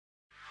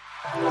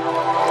Hello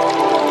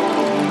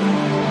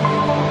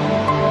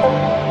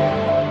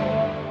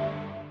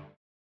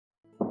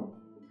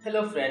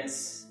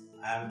friends,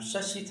 I am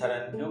Shashi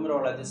Dharan,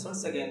 numerologist.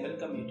 Once again,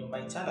 welcome you to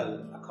my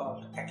channel,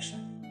 Occult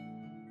Action.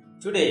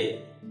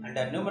 Today,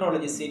 under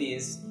numerology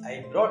series,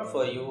 I brought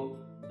for you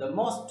the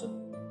most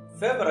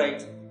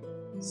favorite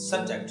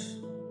subject,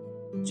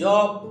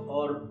 job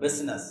or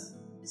business.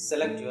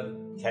 Select your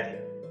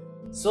career.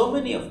 So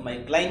many of my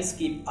clients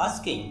keep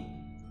asking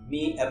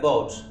me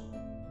about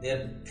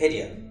their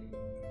career,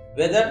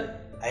 whether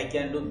I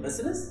can do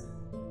business,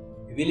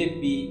 will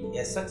it be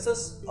a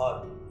success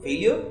or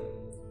failure,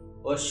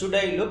 or should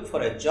I look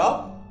for a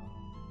job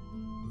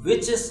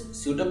which is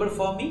suitable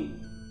for me?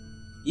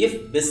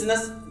 If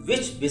business,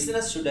 which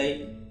business should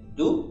I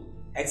do,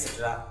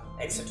 etc.,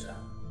 etc.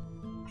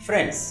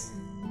 Friends,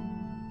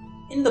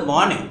 in the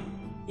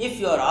morning, if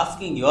you are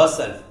asking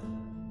yourself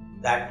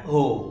that,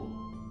 oh,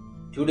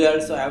 today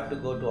also I have to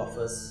go to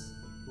office,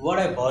 what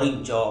a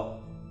boring job,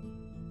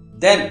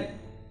 then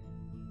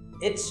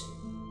it's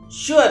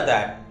sure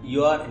that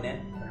you are in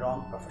a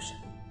wrong profession.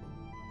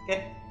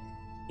 Okay.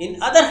 In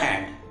other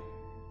hand,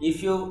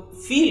 if you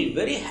feel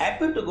very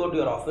happy to go to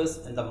your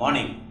office in the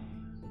morning,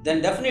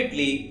 then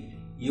definitely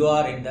you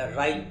are in the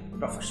right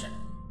profession.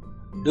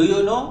 Do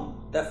you know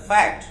the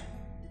fact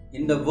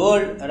in the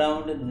world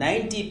around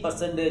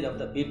 90% of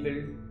the people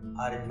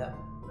are in the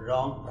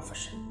wrong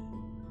profession?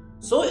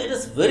 So it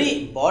is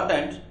very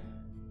important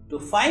to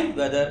find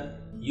whether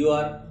you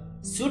are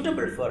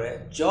suitable for a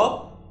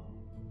job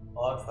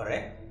or for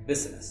a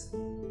business.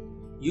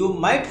 You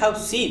might have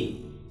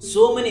seen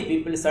so many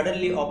people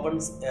suddenly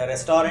opens a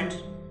restaurant,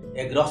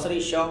 a grocery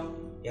shop,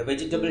 a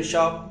vegetable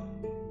shop.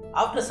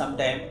 After some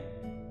time,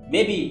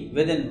 maybe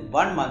within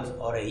 1 month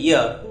or a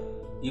year,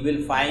 you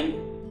will find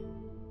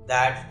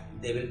that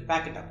they will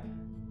pack it up.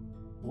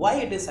 Why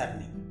it is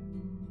happening?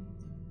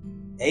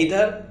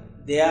 Either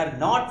they are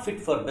not fit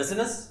for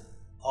business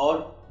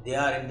or they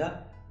are in the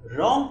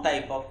wrong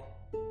type of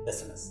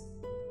business.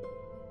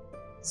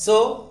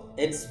 So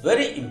it's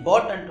very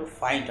important to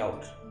find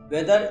out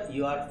whether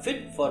you are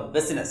fit for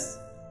business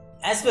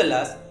as well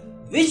as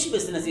which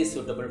business is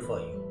suitable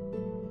for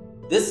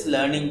you. This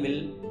learning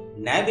will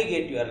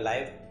navigate your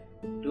life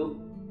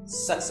to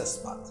success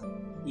path.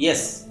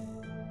 Yes,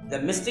 the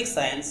mystic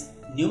science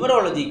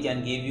numerology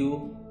can give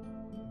you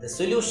the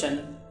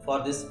solution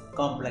for this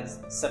complex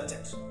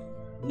subject.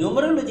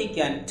 Numerology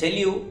can tell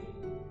you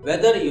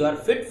whether you are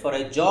fit for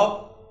a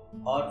job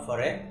or for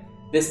a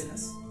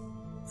business.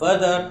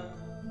 Further,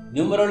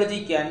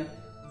 numerology can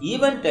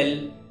even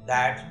tell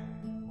that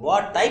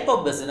what type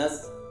of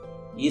business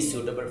is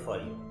suitable for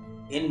you,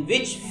 in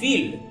which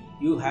field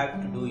you have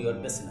to do your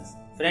business.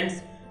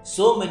 Friends,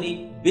 so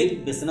many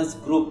big business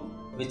group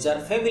which are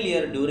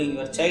familiar during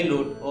your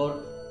childhood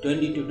or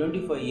 20 to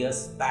 25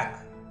 years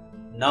back,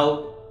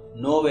 now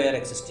nowhere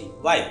existing.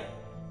 Why?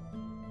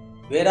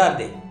 Where are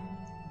they?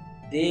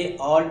 They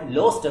all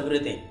lost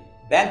everything,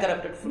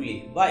 bankrupted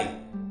fully. Why?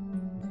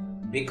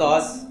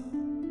 Because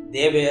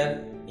they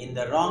were in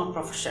the wrong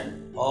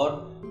profession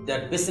or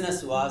their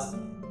business was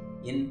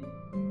in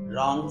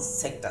wrong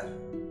sector.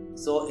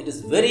 So it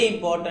is very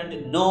important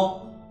to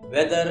know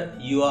whether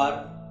you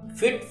are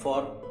fit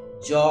for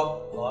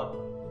job or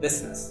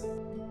business.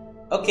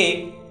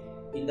 Okay,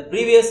 in the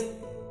previous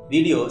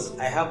videos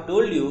I have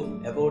told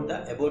you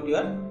about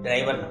your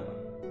driver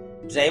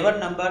number. Driver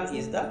number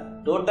is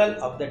the total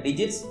of the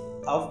digits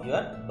of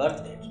your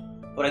birth date.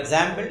 For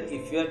example,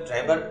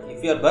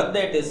 if your birth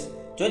date is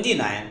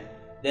 29,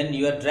 then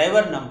your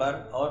driver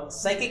number or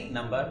psychic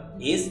number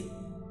is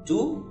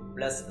 2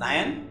 plus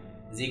 9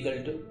 is equal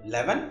to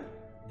 11,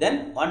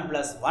 then 1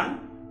 plus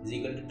 1 is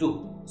equal to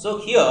 2. So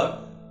here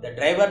the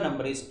driver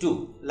number is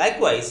 2.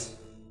 Likewise,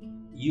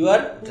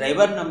 your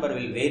driver number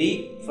will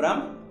vary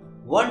from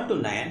 1 to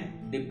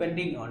 9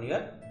 depending on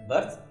your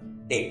birth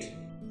date.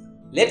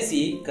 Let's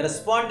see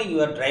corresponding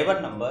your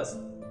driver numbers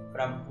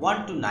from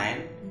 1 to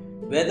 9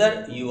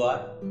 whether you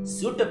are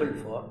suitable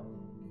for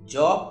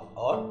job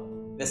or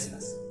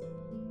business.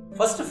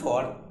 First of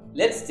all,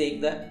 let's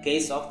take the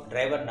case of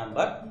driver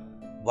number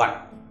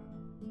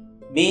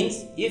 1.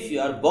 Means if you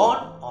are born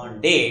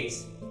on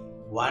dates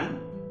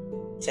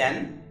 1,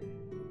 10,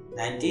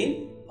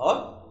 19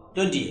 or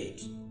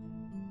 28.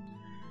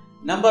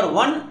 Number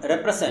 1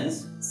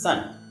 represents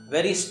sun,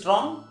 very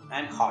strong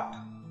and hot,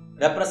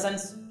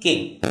 represents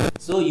king.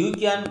 So you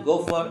can go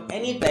for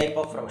any type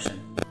of profession,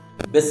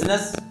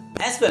 business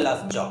as well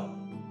as job.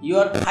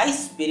 Your high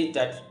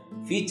spirited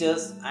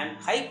features and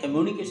high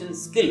communication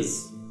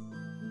skills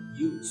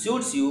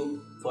suits you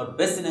for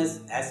business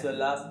as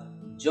well as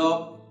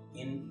job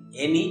in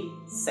any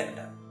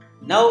sector.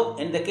 Now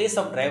in the case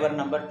of driver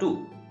number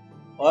 2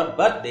 or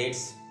birth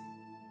dates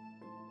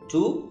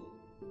 2,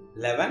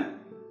 11,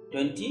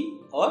 20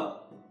 or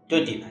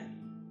 29.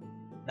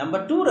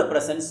 Number 2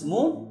 represents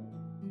moon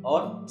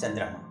or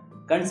Chandrama,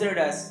 considered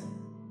as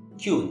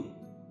queen.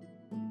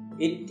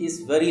 It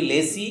is very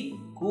lazy,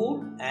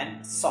 cool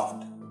and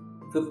soft.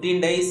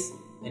 15 days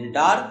in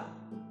dark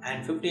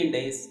and 15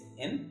 days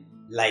in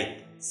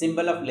light.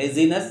 symbol of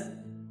laziness,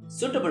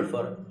 suitable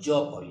for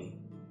job only.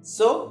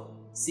 So,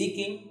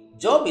 seeking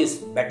job is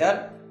better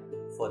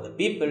for the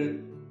people,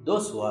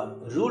 those who are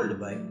ruled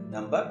by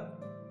number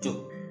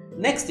 2.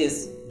 Next is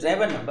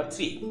driver number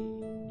 3.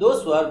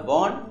 Those who are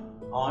born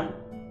on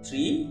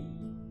 3,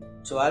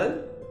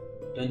 12,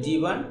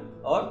 21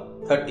 or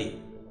 30.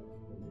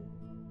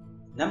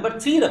 Number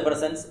 3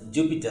 represents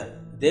Jupiter,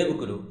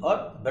 Devguru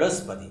or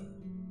Brahaspati.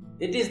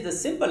 It is the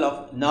symbol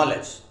of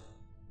knowledge.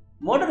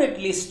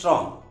 Moderately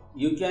strong,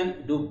 you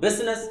can do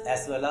business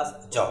as well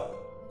as job.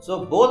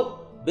 So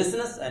both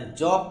business and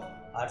job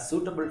are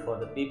suitable for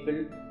the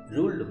people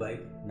ruled by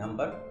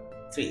number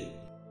 3.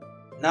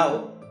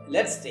 Now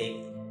let's take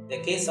the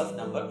case of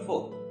number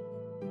 4.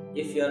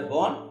 If you are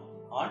born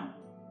on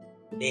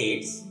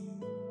dates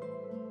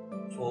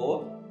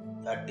 4,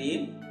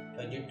 13,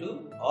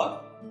 22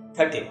 or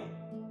 31.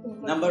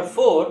 Number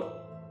 4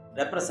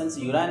 represents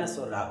Uranus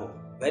or Rahu.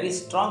 Very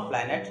strong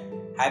planet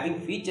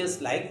having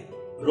features like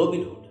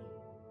Robin Hood.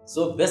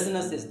 So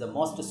business is the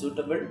most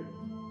suitable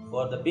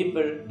for the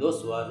people,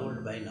 those who are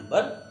ruled by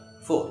number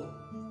 4.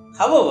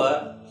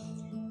 However,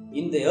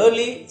 in the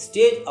early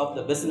stage of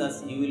the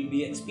business, you will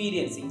be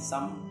experiencing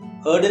some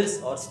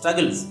hurdles or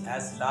struggles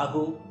as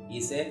Rahu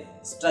is a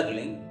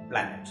struggling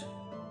planet.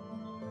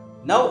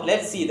 Now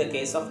let's see the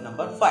case of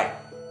number 5.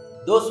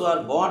 Those who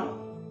are born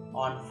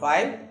on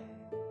 5,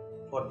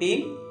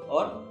 14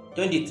 or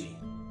 23.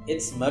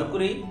 It's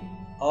Mercury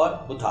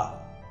or Buddha.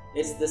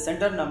 It's the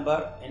center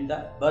number in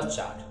the birth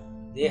chart.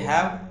 They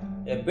have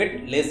a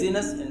bit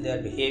laziness in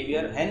their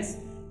behavior, hence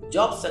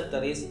job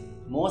sector is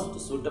most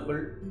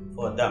suitable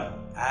for them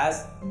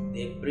as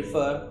they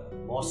prefer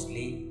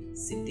mostly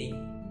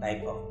sitting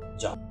type of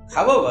job.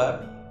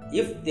 However,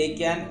 if they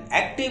can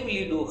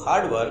actively do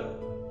hard work,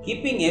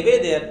 keeping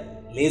away their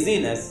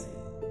laziness,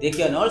 they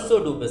can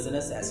also do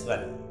business as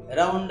well.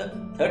 Around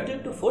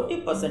 30 to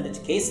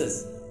 40%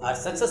 cases are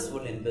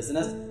successful in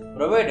business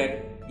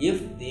provided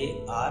if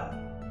they are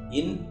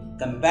in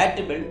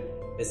compatible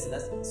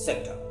business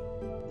sector.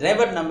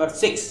 Driver number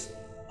 6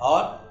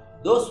 or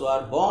those who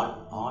are born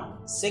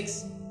on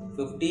 6,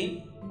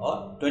 15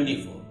 or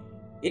 24.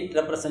 It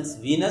represents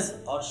Venus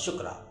or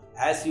Shukra.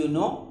 As you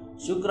know,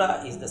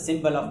 Shukra is the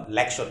symbol of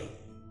luxury.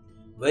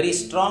 Very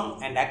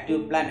strong and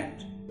active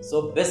planet.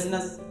 So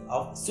business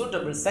of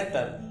suitable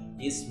sector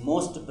is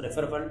most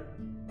preferable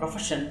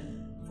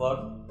profession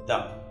for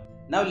them.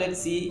 Now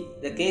let's see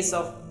the case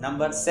of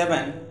number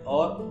 7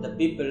 or the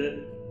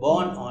people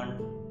born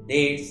on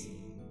dates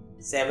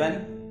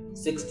 7,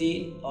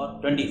 16 or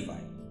 25.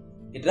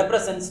 It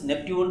represents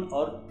Neptune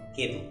or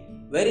Ketu.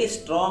 Very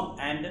strong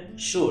and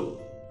sure.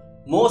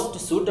 Most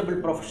suitable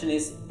profession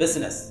is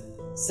business.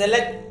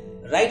 Select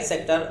right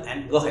sector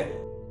and go ahead.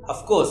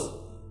 Of course,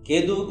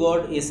 Ketu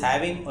god is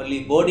having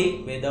only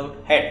body without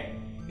head.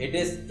 It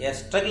is a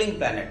struggling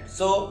planet.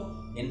 So,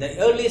 in the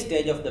early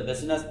stage of the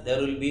business, there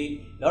will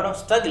be lot of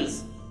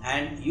struggles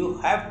and you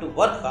have to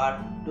work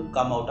hard to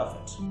come out of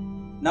it.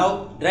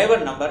 Now,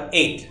 driver number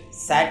 8,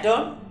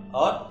 Saturn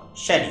or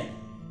Shani.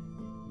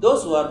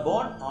 Those who are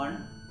born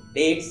on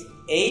dates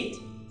 8,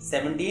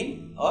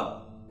 17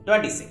 or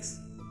 26.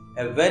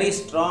 A very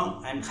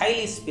strong and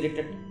highly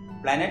spirited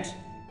planet,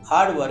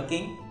 hard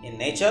working in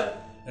nature,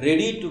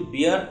 ready to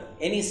bear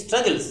any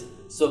struggles.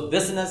 So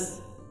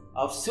business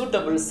of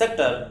suitable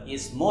sector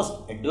is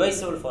most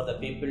advisable for the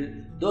people,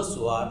 those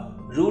who are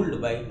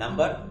ruled by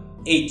number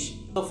 8.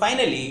 So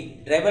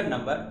finally, driver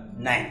number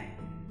 9.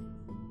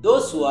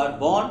 Those who are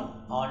born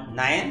on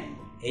 9,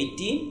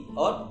 18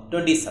 or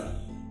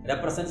 27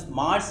 represents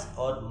Mars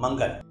or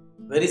Mangal.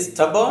 Very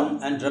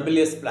stubborn and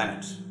rebellious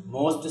planet.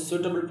 Most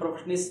suitable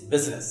profession is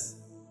business,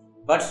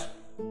 but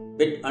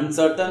bit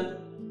uncertain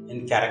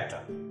in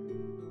character.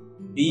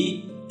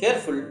 Be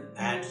careful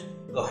and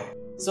go ahead.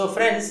 So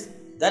friends,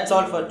 that's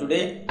all for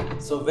today.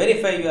 So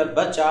verify your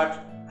birth chart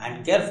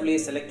and carefully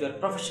select your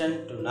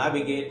profession to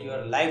navigate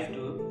your life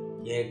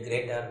to a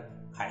greater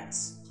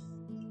heights.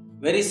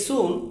 Very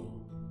soon,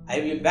 I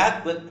will be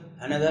back with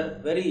another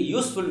very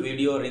useful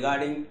video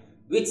regarding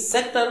which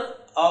sector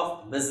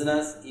of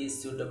business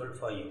is suitable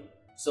for you.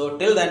 So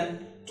till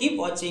then, keep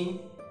watching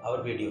our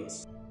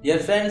videos. Dear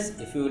friends,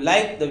 if you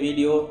like the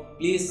video,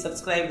 please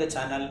subscribe the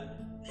channel,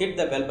 hit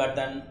the bell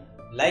button,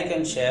 like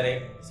and share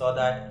it so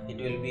that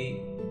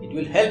it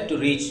will help to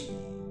reach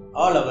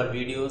all our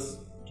videos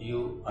to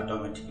you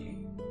automatically.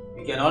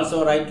 You can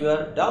also write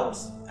your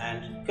doubts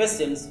and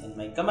questions in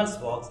my comments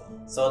box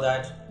so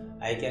that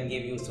I can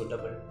give you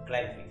suitable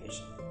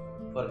clarification.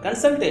 For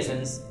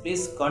consultations,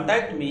 please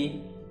contact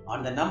me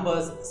on the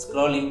numbers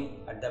scrolling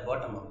at the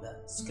bottom of the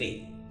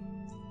screen.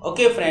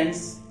 Okay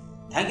friends,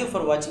 thank you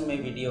for watching my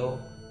video.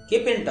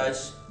 Keep in touch,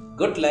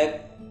 good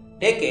luck,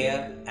 take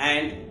care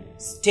and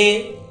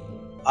stay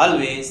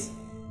always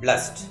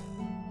blessed.